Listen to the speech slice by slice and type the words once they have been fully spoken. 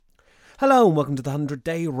Hello and welcome to the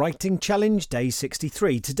 100-Day Writing Challenge, Day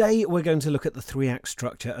 63. Today we're going to look at the three-act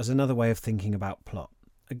structure as another way of thinking about plot.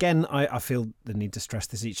 Again, I feel the need to stress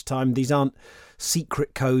this each time. These aren't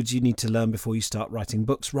secret codes you need to learn before you start writing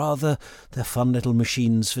books. Rather, they're fun little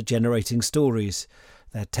machines for generating stories.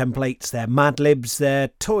 They're templates, they're Mad Libs, they're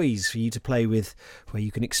toys for you to play with, where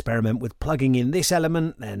you can experiment with plugging in this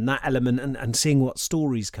element, then that element, and seeing what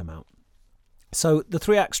stories come out. So the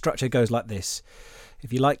three-act structure goes like this.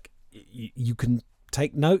 If you like, you can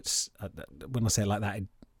take notes. When I say it like that, it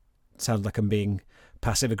sounds like I'm being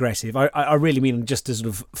passive-aggressive. I really mean just to sort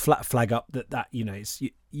of flat flag up that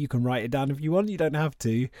you can write it down if you want. You don't have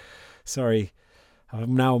to. Sorry.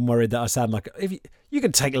 I'm worried that I sound like... You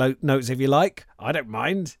can take notes if you like. I don't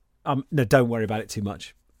mind. No, don't worry about it too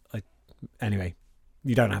much. Anyway,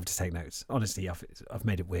 you don't have to take notes. Honestly, I've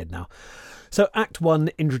made it weird now. So Act 1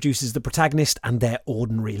 introduces the protagonist and their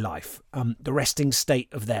ordinary life, the resting state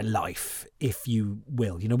of their life, if you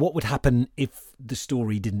will. You know, what would happen if the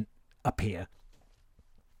story didn't appear?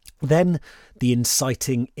 Then the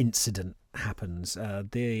inciting incident happens.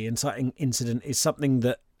 The inciting incident is something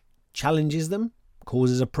that challenges them,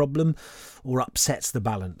 causes a problem, or upsets the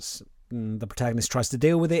balance. The protagonist tries to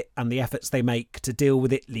deal with it, and the efforts they make to deal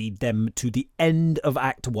with it lead them to the end of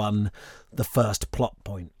Act 1, the first plot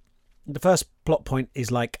point. The first plot point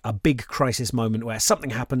is like a big crisis moment where something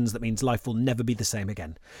happens that means life will never be the same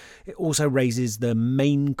again. It also raises the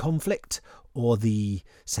main conflict or the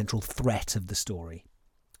central threat of the story.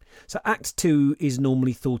 So Act 2 is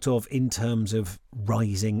normally thought of in terms of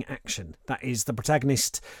rising action. That is, the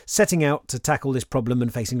protagonist setting out to tackle this problem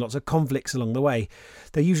and facing lots of conflicts along the way.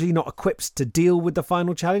 They're usually not equipped to deal with the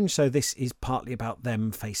final challenge, so this is partly about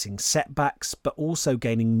them facing setbacks, but also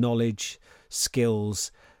gaining knowledge,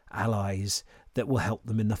 skills, allies that will help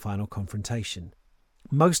them in the final confrontation.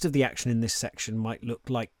 Most of the action in this section might look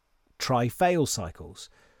like try-fail cycles.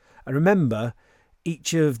 And remember,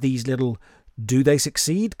 each of these little do they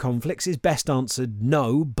succeed conflicts is best answered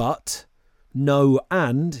no, but, no,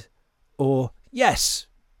 and, or yes,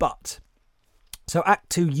 but. So Act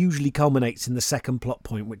 2 usually culminates in the second plot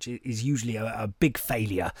point, which is usually a big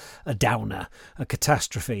failure, a downer, a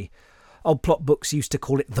catastrophe. Old plot books used to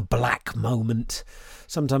call it the black moment.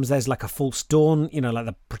 Sometimes there's like a false dawn, like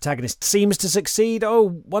the protagonist seems to succeed,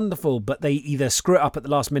 oh, wonderful, but they either screw it up at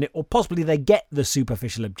the last minute or possibly they get the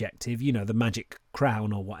superficial objective, the magic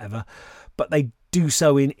crown or whatever, but they do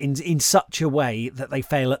so in such a way that they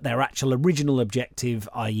fail at their actual original objective,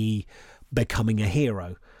 i.e. becoming a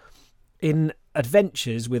hero. In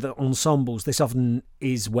adventures with ensembles, this often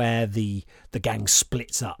is where the gang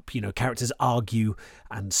splits up. Characters argue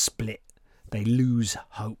and split. They lose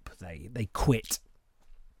hope. They quit.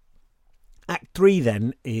 Act 3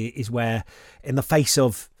 then is where, in the face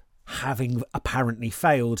of having apparently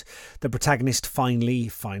failed, the protagonist finally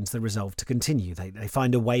finds the resolve to continue. They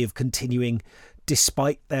find a way of continuing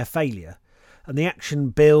despite their failure. And the action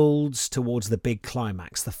builds towards the big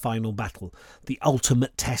climax, the final battle, the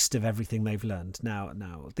ultimate test of everything they've learned. Now,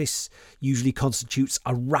 this usually constitutes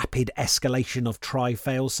a rapid escalation of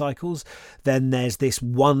try-fail cycles. Then there's this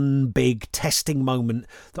one big testing moment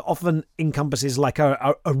that often encompasses like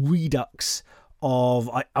a redux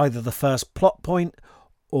of either the first plot point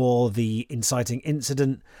or the inciting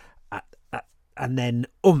incident, and then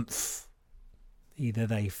oomph. Either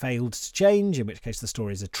they failed to change, in which case the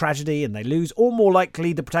story is a tragedy and they lose, or more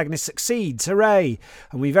likely the protagonist succeeds, hooray!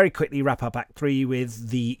 And we very quickly wrap up Act 3 with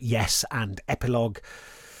the yes and epilogue,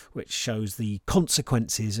 which shows the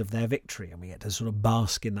consequences of their victory, and we get to sort of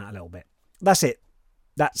bask in that a little bit. That's it.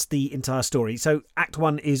 That's the entire story. So Act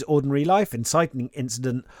 1 is ordinary life, inciting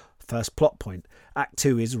incident, first plot point. Act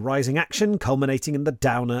 2 is rising action, culminating in the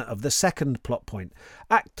downer of the second plot point.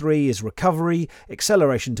 Act 3 is recovery,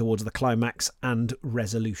 acceleration towards the climax, and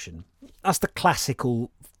resolution. That's the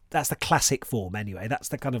classic form anyway. That's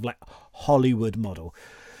the kind of like Hollywood model.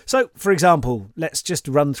 So, for example, let's just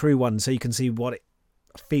run through one so you can see what it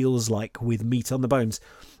feels like with meat on the bones.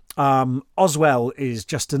 Oswell is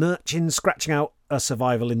just an urchin scratching out a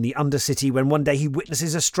survival in the Undercity when one day he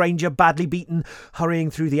witnesses a stranger badly beaten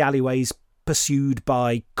hurrying through the alleyways pursued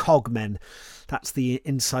by cogmen. That's the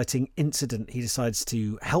inciting incident. He decides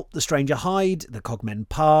to help the stranger hide, the cogmen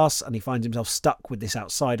pass, and he finds himself stuck with this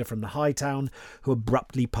outsider from the high town who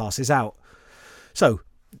abruptly passes out. So,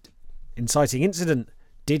 inciting incident.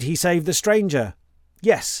 Did he save the stranger?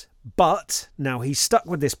 Yes. But now he's stuck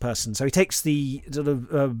with this person. So he takes the sort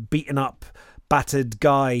of beaten up, battered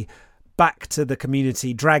guy back to the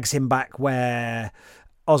community, drags him back where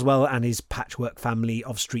Oswell and his patchwork family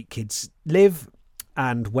of street kids live.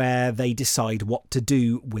 and where they decide what to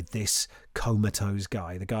do with this comatose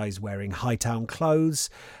guy. The guy's wearing Hightown clothes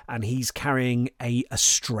and he's carrying a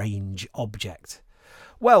strange object.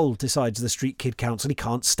 Well, decides the Street Kid Council, he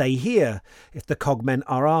can't stay here. If the cogmen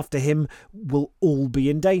are after him, we'll all be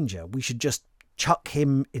in danger. We should just chuck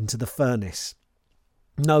him into the furnace.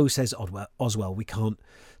 No, says Oswell, we can't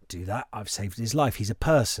do that. I've saved his life. He's a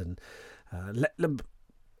person.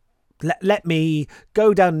 Let me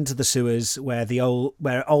go down into the sewers where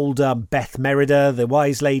old Beth Merida, the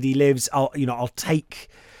wise lady, lives. I'll take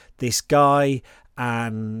this guy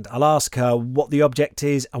and I'll ask her what the object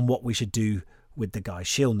is and what we should do with the guy.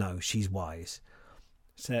 She'll know. She's wise.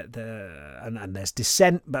 So and there's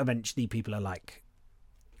dissent, but eventually people are like,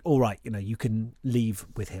 all right, you can leave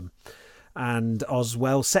with him. And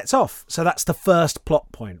Oswell sets off. So that's the first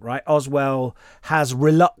plot point, right? Oswell has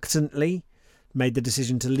reluctantly made the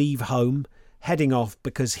decision to leave home, heading off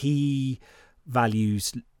because he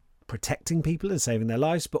values protecting people and saving their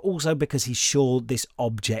lives, but also because he's sure this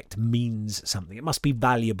object means something. It must be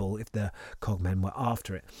valuable if the cogmen were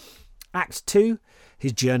after it. Act 2,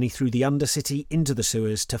 his journey through the Undercity into the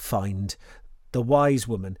sewers to find the wise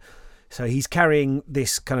woman. So he's carrying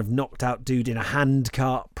this kind of knocked out dude in a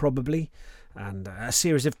handcart, probably, and a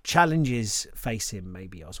series of challenges face him.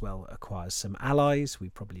 Maybe Oswell acquires some allies. We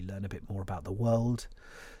probably learn a bit more about the world.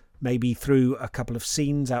 Maybe through a couple of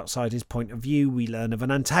scenes outside his point of view, we learn of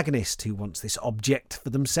an antagonist who wants this object for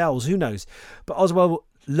themselves. Who knows? But Oswell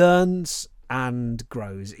learns and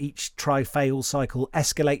grows. Each try-fail cycle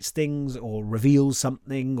escalates things or reveals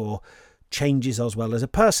something or changes Oswell as a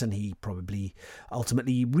person. He probably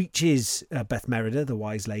ultimately reaches Beth Merida, the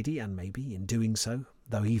wise lady, and maybe in doing so,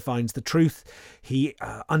 though he finds the truth, he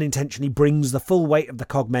unintentionally brings the full weight of the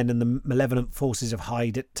cogmen and the malevolent forces of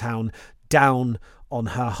Hightown down on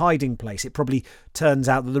her hiding place. It probably turns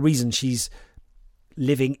out that the reason she's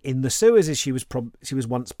living in the sewers is she was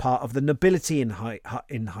once part of the nobility in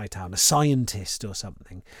Hightown, a scientist or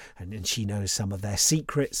something, and she knows some of their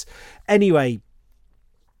secrets. Anyway,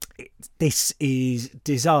 this is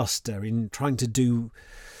disaster. In trying to do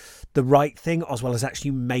the right thing, Oswell has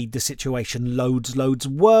actually made the situation loads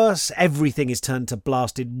worse. Everything is turned to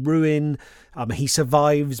blasted ruin. He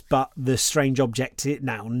survives, but the strange object,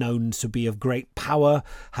 now known to be of great power,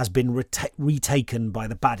 has been retaken by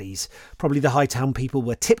the baddies. Probably the Hightown people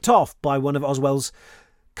were tipped off by one of Oswell's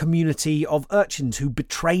community of urchins who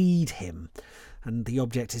betrayed him. And the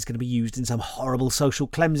object is going to be used in some horrible social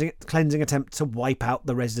cleansing attempt to wipe out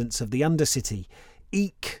the residents of the Undercity.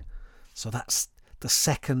 Eek! So that's the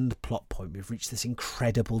second plot point. We've reached this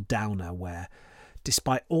incredible downer where,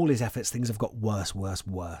 despite all his efforts, things have got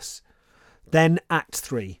worse. Then Act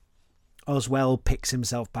 3. Oswell picks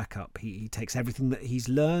himself back up. He takes everything that he's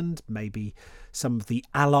learned, maybe some of the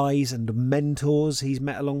allies and mentors he's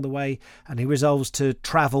met along the way, and he resolves to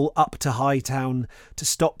travel up to Hightown to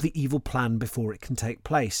stop the evil plan before it can take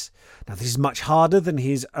place. Now, this is much harder than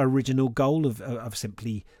his original goal of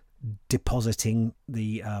simply depositing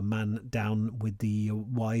the man down with the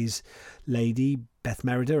wise lady, Beth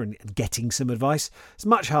Merida, and getting some advice. It's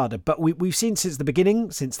much harder, but we've seen since the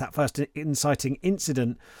beginning, since that first inciting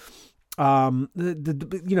incident,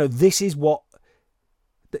 this is what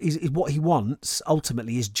he wants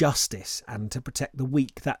ultimately, is justice and to protect the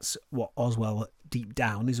weak. That's what Oswell deep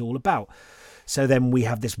down is all about. So then we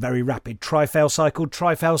have this very rapid try-fail cycle,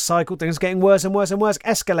 things getting worse and worse,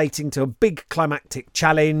 escalating to a big climactic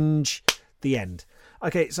challenge, the end.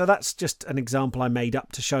 Okay, so that's just an example I made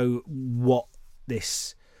up to show what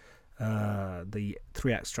this the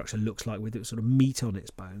 3-act structure looks like with sort of meat on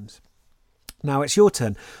its bones. Now it's your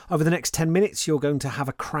turn. Over the next 10 minutes, you're going to have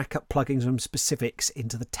a crack at plugging some specifics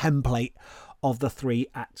into the template of the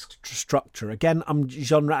 3-act structure. Again, I'm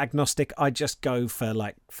genre agnostic. I just go for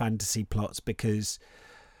fantasy plots because,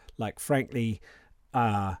 frankly,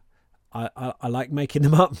 I like making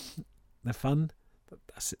them up. They're fun.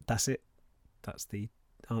 That's it. That's the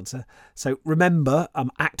answer. So remember,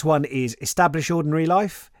 Act 1 is establish ordinary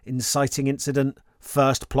life, inciting incident,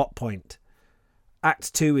 first plot point.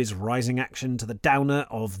 Act 2 is rising action to the downer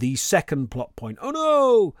of the second plot point. Oh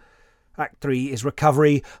no! Act 3 is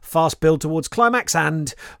recovery, fast build towards climax,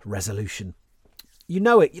 and resolution. You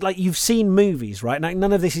know it. You've seen movies, right?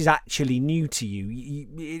 None of this is actually new to you.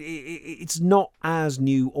 It's not as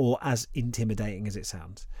new or as intimidating as it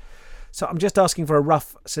sounds. So I'm just asking for a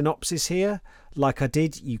rough synopsis here. Like I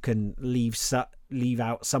did, you can leave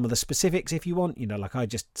out some of the specifics if you want. Like I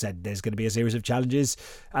just said, there's going to be a series of challenges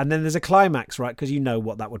and then there's a climax, right? Because you know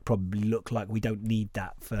what that would probably look like. We don't need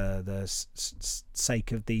that for the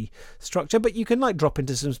sake of the structure, but you can drop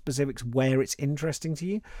into some specifics where it's interesting to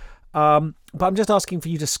you. But I'm just asking for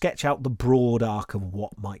you to sketch out the broad arc of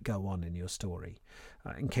what might go on in your story.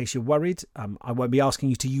 In case you're worried, I won't be asking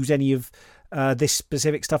you to use any of this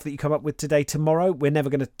specific stuff that you come up with today, tomorrow. We're never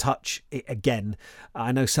going to touch it again.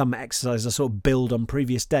 I know some exercises are sort of build on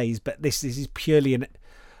previous days, but this is purely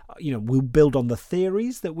we'll build on the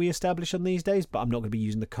theories that we establish on these days, but I'm not going to be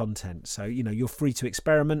using the content. So, you're free to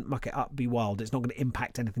experiment, muck it up, be wild. It's not going to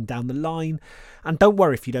impact anything down the line. And don't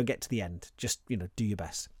worry if you don't get to the end. Just, do your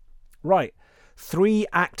best. Right.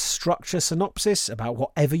 3-act structure synopsis about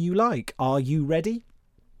whatever you like. Are you ready?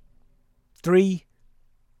 3,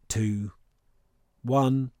 2,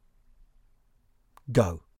 1,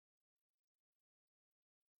 go.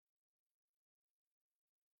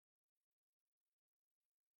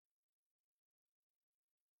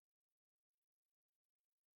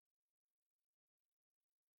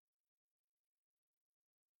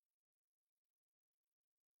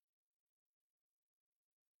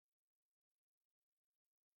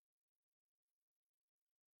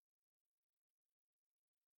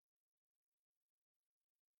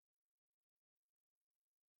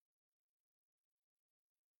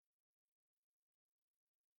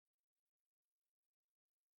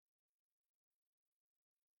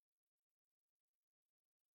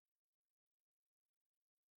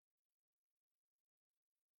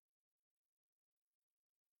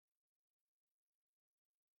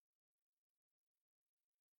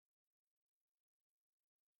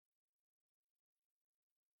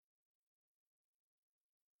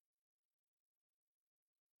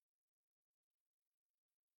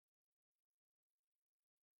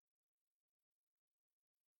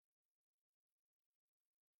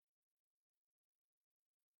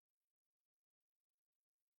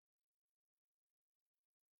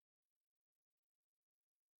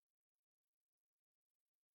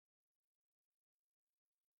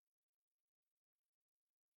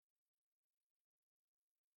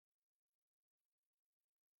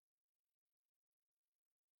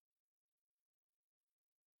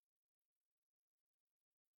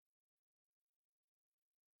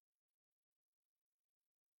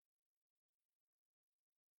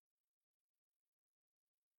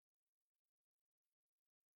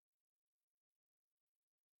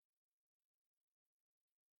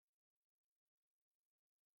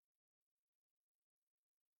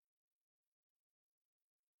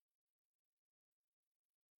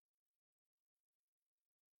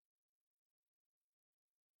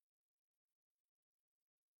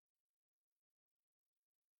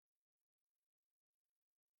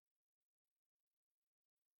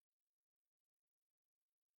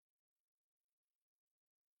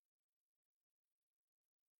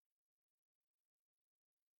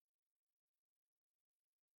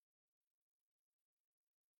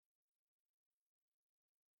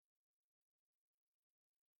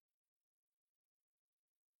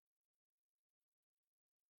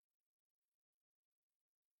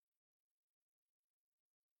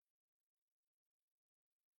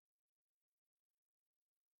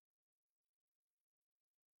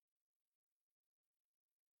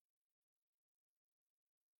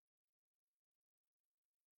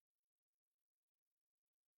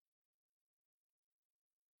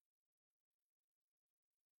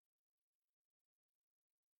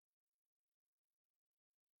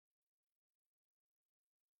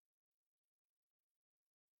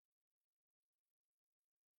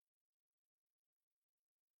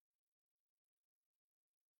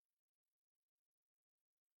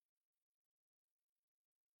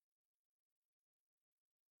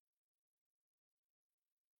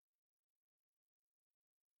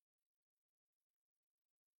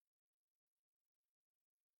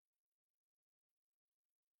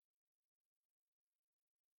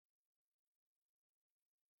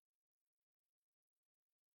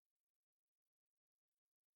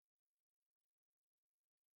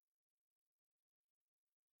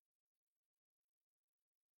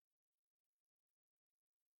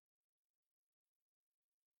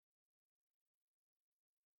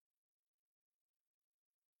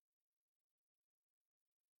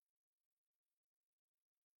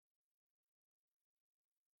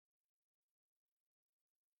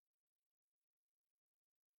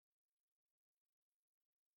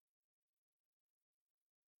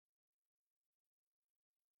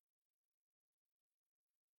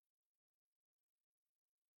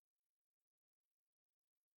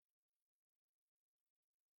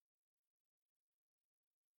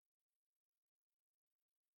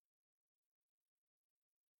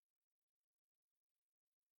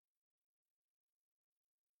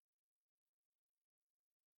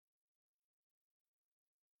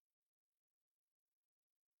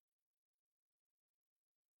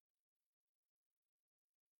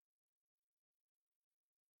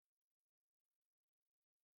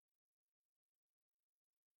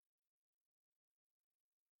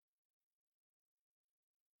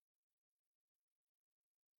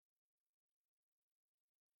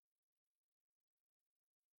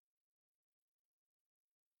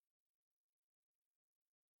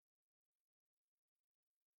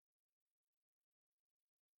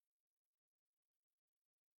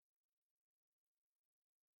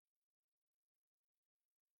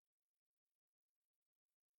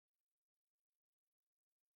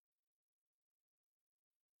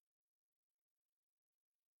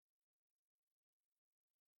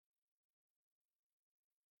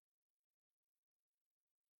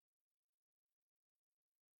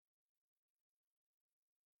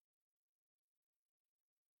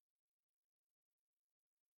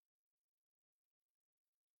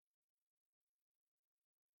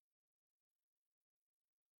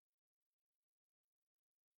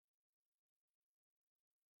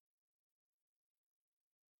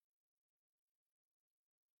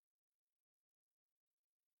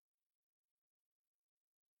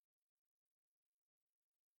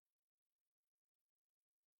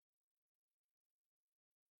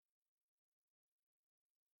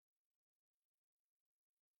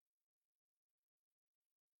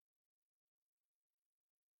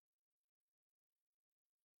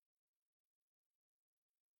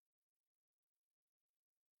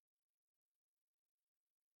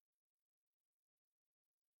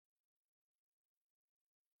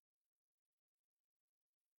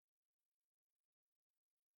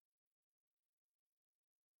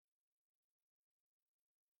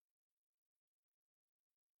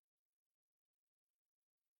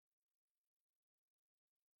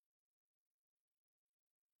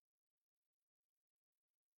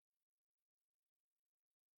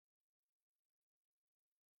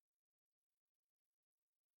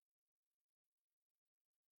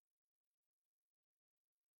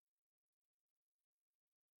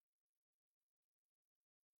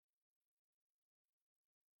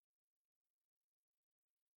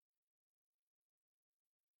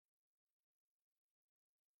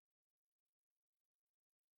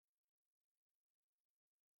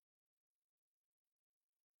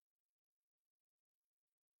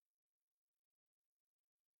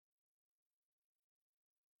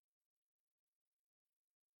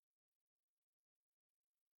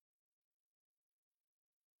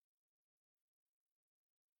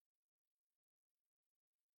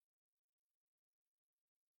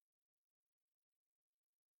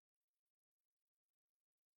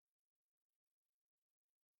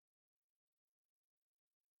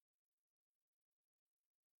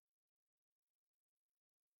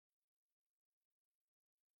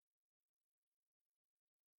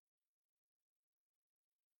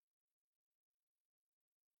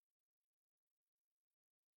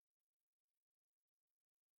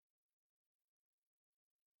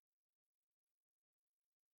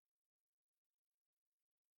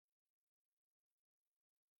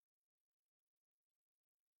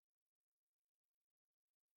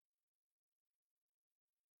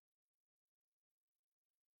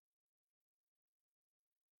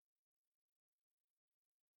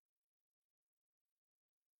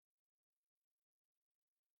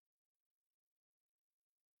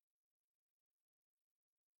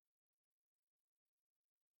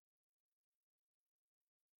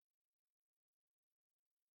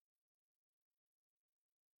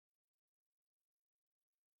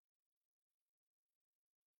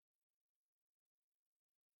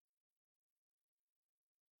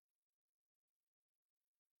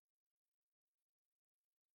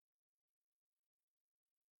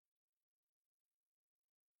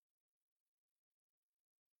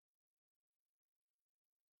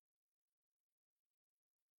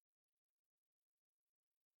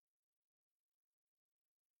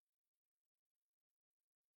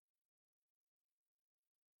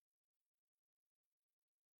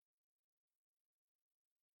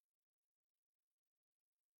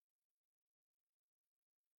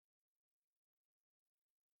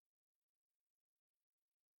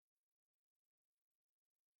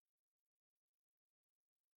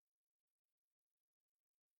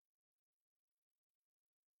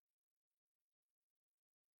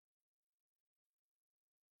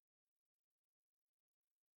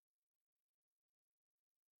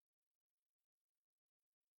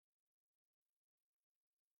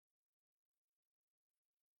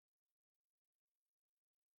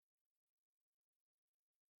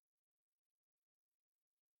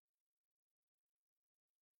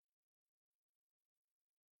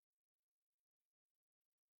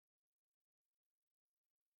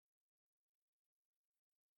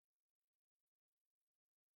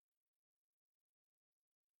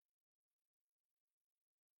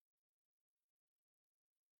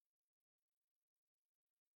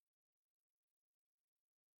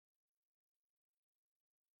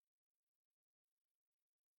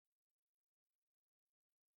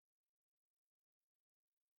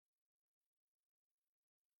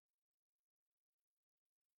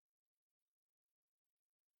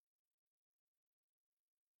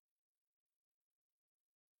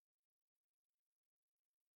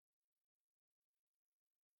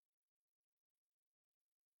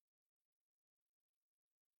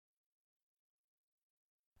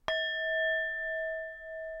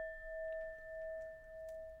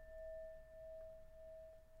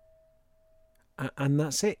 and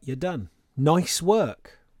that's it. You're done. Nice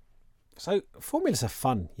work. So formulas are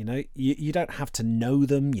fun, you know. You don't have to know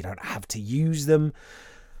them. You don't have to use them.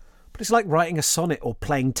 But it's like writing a sonnet or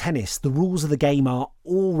playing tennis. The rules of the game are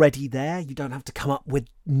already there. You don't have to come up with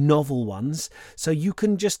novel ones. So you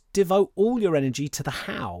can just devote all your energy to the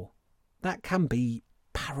how. That can be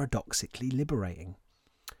paradoxically liberating.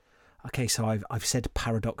 Okay, so I've said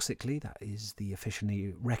paradoxically. That is the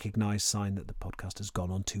officially recognised sign that the podcast has gone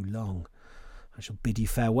on too long. I shall bid you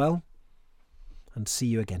farewell and see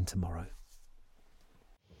you again tomorrow.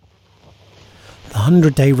 The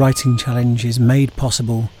 100-Day Writing Challenge is made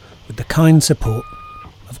possible with the kind support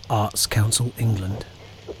of Arts Council England.